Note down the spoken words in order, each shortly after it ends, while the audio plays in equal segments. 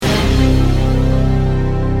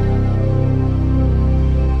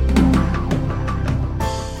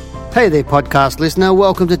Hey there, podcast listener.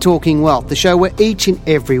 Welcome to Talking Wealth, the show where each and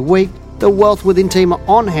every week the Wealth Within team are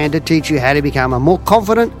on hand to teach you how to become a more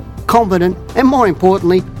confident, competent, and more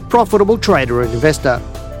importantly, profitable trader and investor.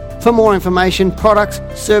 For more information, products,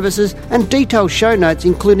 services, and detailed show notes,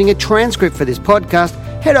 including a transcript for this podcast,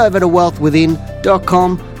 head over to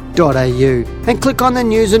wealthwithin.com.au and click on the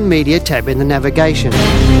News and Media tab in the navigation.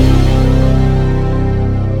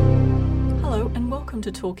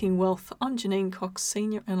 To Talking Wealth. I'm Janine Cox,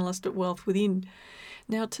 Senior Analyst at Wealth Within.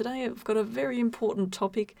 Now today I've got a very important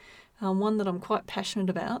topic, one that I'm quite passionate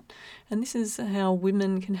about, and this is how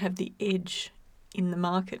women can have the edge in the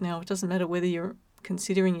market. Now it doesn't matter whether you're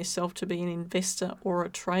considering yourself to be an investor or a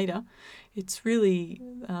trader, it's really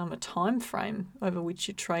a time frame over which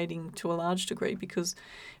you're trading to a large degree, because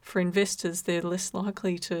for investors they're less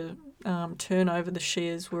likely to turn over the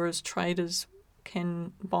shares, whereas traders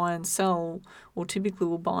can buy and sell, or typically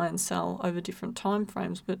will buy and sell over different time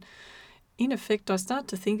frames. But in effect, I start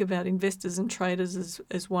to think about investors and traders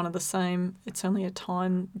as one of the same. It's only a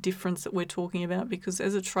time difference that we're talking about, because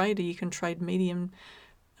as a trader you can trade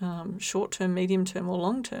short-term, medium-term or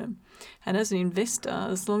long-term. And as an investor,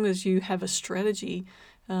 as long as you have a strategy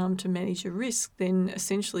to manage your risk, then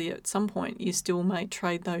essentially at some point you still may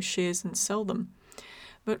trade those shares and sell them.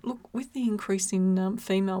 But look, with the increase in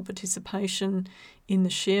female participation in the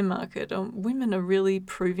share market, women are really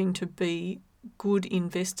proving to be good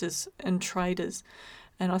investors and traders.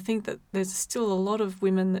 And I think that there's still a lot of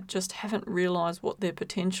women that just haven't realised what their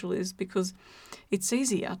potential is, because it's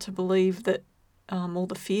easier to believe that all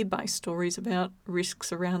the fear-based stories about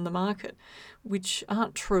risks around the market, which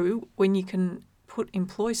aren't true when you can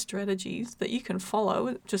employ strategies that you can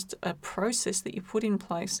follow, just a process that you put in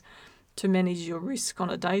place to manage your risk on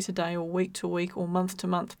a day-to-day or week-to-week or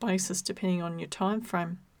month-to-month basis, depending on your time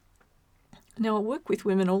frame. Now, I work with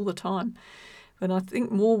women all the time, but I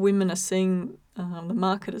think more women are seeing the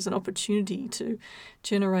market as an opportunity to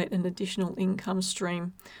generate an additional income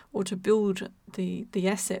stream or to build the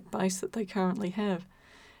asset base that they currently have.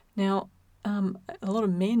 Now, a lot of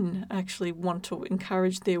men actually want to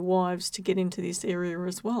encourage their wives to get into this area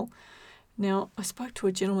as well. Now, I spoke to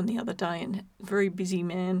a gentleman the other day, and a very busy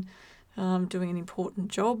man, doing an important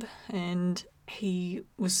job, and he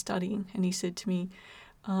was studying, and he said to me,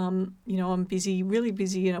 I'm busy, really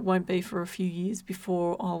busy, and it won't be for a few years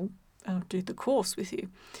before I'll do the course with you.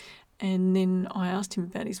 And then I asked him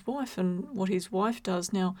about his wife and what his wife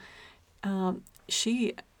does. Now,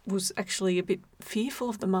 she was actually a bit fearful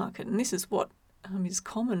of the market, and this is what is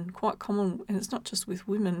quite common, and it's not just with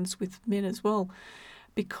women, it's with men as well,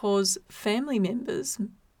 because family members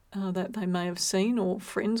that they may have seen, or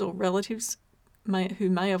friends or relatives who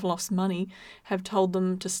may have lost money, have told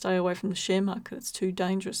them to stay away from the share market. It's too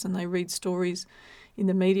dangerous, and they read stories in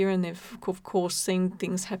the media, and they've of course seen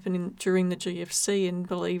things happen during the GFC and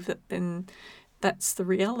believe that then that's the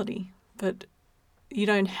reality. But you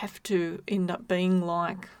don't have to end up being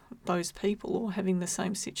like those people or having the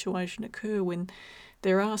same situation occur, when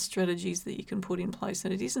there are strategies that you can put in place,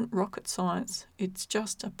 and it isn't rocket science. It's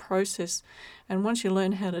just a process, and once you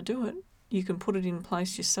learn how to do it, you can put it in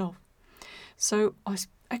place yourself. So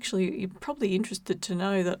you're probably interested to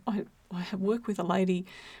know that I have worked with a lady,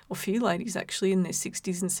 or a few ladies actually, in their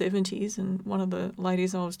 60s and 70s, and one of the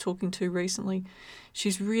ladies I was talking to recently,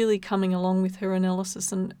 she's really coming along with her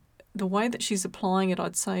analysis, and the way that she's applying it,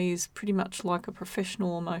 I'd say, is pretty much like a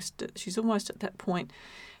professional almost. She's almost at that point.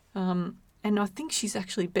 And I think she's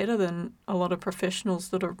actually better than a lot of professionals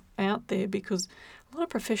that are out there, because a lot of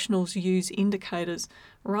professionals use indicators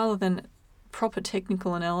rather than proper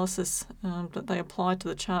technical analysis that they apply to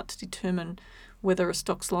the chart to determine whether a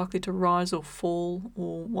stock's likely to rise or fall,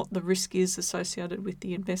 or what the risk is associated with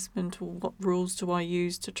the investment, or what rules do I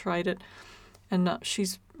use to trade it. And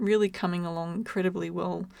she's really coming along incredibly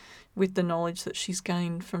well with the knowledge that she's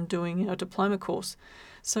gained from doing our diploma course.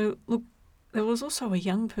 So look, there was also a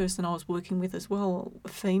young person I was working with as well, a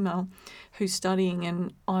female, who's studying,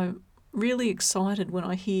 and I'm really excited when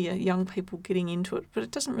I hear young people getting into it. But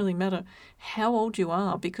it doesn't really matter how old you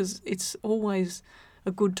are, because it's always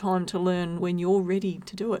a good time to learn when you're ready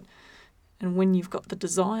to do it and when you've got the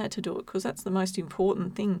desire to do it, because that's the most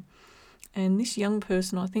important thing. And this young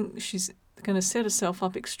person, I think she's going to set herself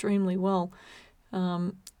up extremely well.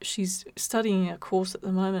 She's studying our course at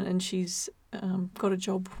the moment, and she's got a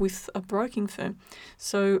job with a broking firm.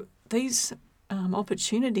 So these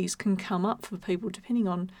opportunities can come up for people depending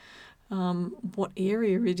on what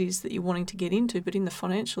area it is that you're wanting to get into. But in the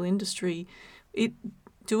financial industry,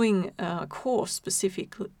 doing a course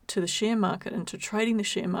specific to the share market and to trading the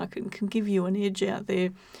share market can give you an edge out there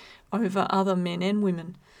over other men and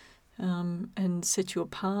women. and set you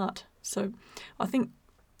apart. So I think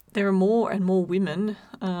there are more and more women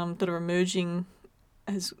that are emerging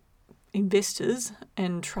as investors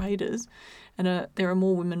and traders, and there are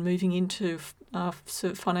more women moving into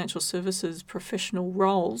financial services professional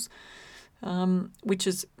roles, which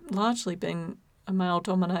has largely been a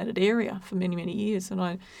male-dominated area for many, many years. And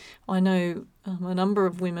I know a number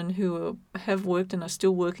of women who have worked and are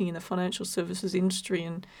still working in the financial services industry,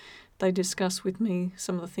 and they discuss with me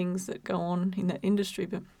some of the things that go on in that industry.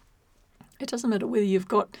 But it doesn't matter whether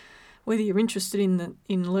you're interested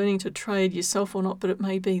in learning to trade yourself or not, but it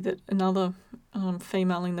may be that another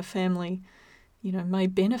female in the family, may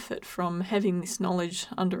benefit from having this knowledge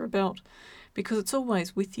under her belt, because it's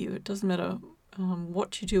always with you. It doesn't matter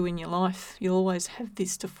what you do in your life, you'll always have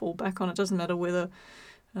this to fall back on. It doesn't matter whether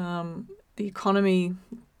the economy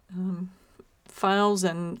fails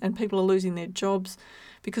and people are losing their jobs,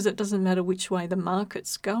 because it doesn't matter which way the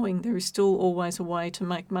market's going, there is still always a way to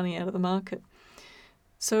make money out of the market.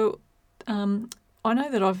 So I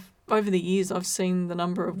know that over the years I've seen the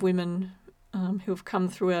number of women who have come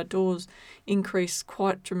through our doors increase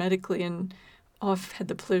quite dramatically, and I've had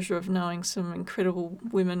the pleasure of knowing some incredible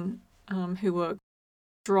women who were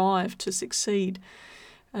drive to succeed,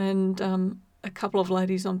 and a couple of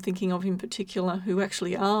ladies I'm thinking of in particular who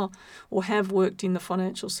actually are or have worked in the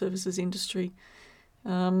financial services industry,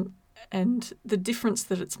 and the difference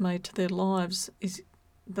that it's made to their lives is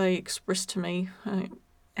they express to me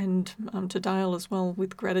and to Dale as well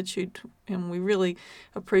with gratitude, and we really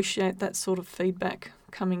appreciate that sort of feedback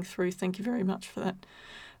coming through. Thank you very much for that.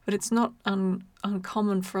 But it's not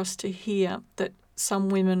uncommon for us to hear that some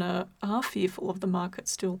women are fearful of the market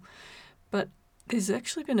still. But there's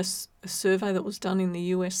actually been a survey that was done in the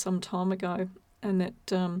US some time ago, and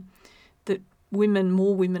that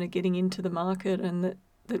more women are getting into the market, and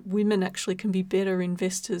that women actually can be better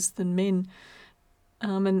investors than men.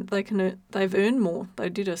 And they've earned more. They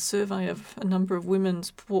did a survey of a number of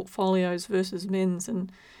women's portfolios versus men's,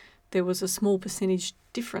 and there was a small percentage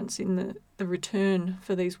difference in the return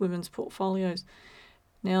for these women's portfolios.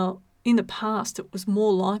 Now, in the past, it was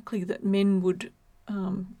more likely that men would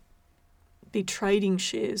be trading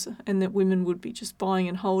shares and that women would be just buying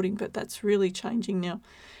and holding, but that's really changing now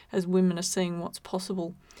as women are seeing what's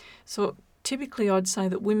possible. So typically I'd say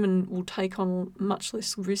that women will take on much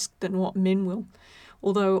less risk than what men will.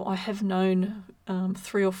 Although I have known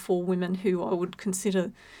 3 or 4 women who I would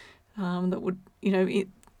consider that would,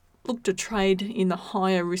 look to trade in the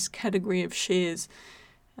higher risk category of shares.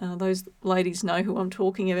 Those ladies know who I'm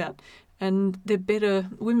talking about, and they're better.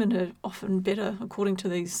 Women are often better, according to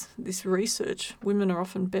this research. Women are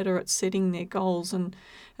often better at setting their goals and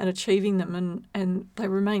achieving them, and they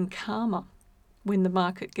remain calmer when the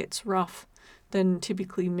market gets rough than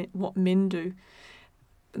typically what men do.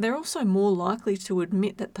 They're also more likely to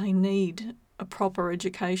admit that they need a proper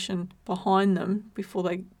education behind them before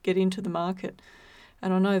they get into the market.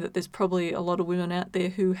 And I know that there's probably a lot of women out there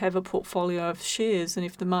who have a portfolio of shares, and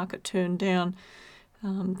if the market turned down,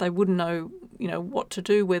 they wouldn't know, what to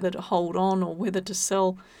do, whether to hold on or whether to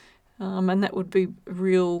sell. And that would be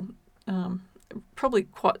real, probably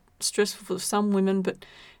quite stressful for some women, but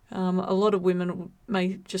a lot of women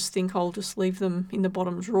may just think, I'll just leave them in the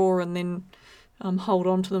bottom drawer and then hold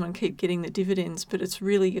on to them and keep getting the dividends. But it's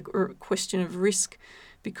really a question of risk,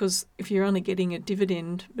 because if you're only getting a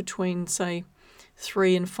dividend between, say,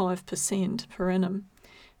 3 and 5% per annum,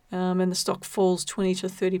 and the stock falls 20 to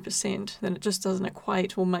 30%, then it just doesn't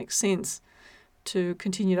equate or make sense to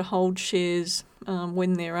continue to hold shares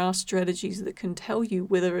when there are strategies that can tell you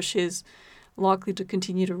whether a share's likely to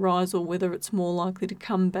continue to rise or whether it's more likely to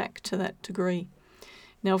come back to that degree.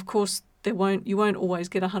 Now, of course, you won't always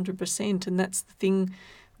get 100%, and that's the thing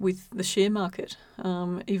with the share market.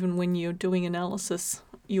 Even when you're doing analysis,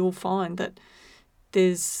 you'll find that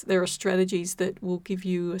there are strategies that will give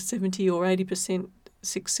you a 70 or 80%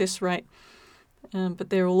 success rate, but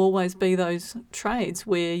there will always be those trades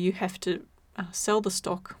where you have to sell the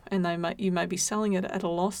stock, and you may be selling it at a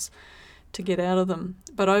loss to get out of them.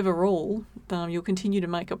 But overall, you'll continue to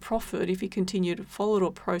make a profit if you continue to follow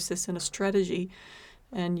a process and a strategy,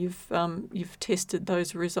 and you've tested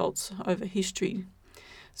those results over history.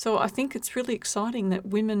 So I think it's really exciting that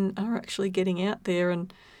women are actually getting out there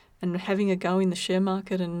and having a go in the share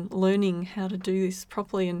market and learning how to do this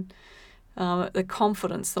properly. And the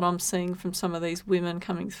confidence that I'm seeing from some of these women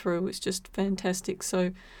coming through is just fantastic.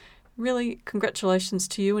 So really, congratulations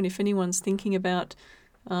to you. And if anyone's thinking about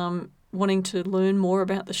wanting to learn more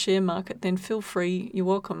about the share market, then feel free, you're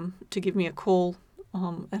welcome to give me a call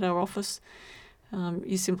at our office.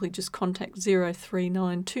 You simply just contact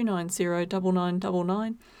 039 290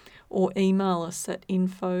 9999, or email us at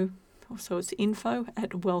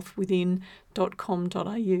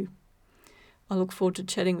info@wealthwithin.com.au. I look forward to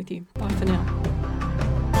chatting with you. Bye for now.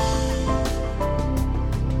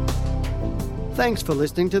 Thanks for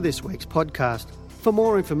listening to this week's podcast. For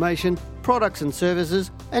more information, products and services,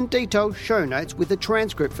 and detailed show notes with the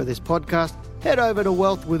transcript for this podcast, head over to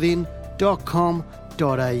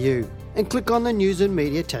wealthwithin.com.au and click on the News and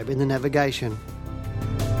Media tab in the navigation.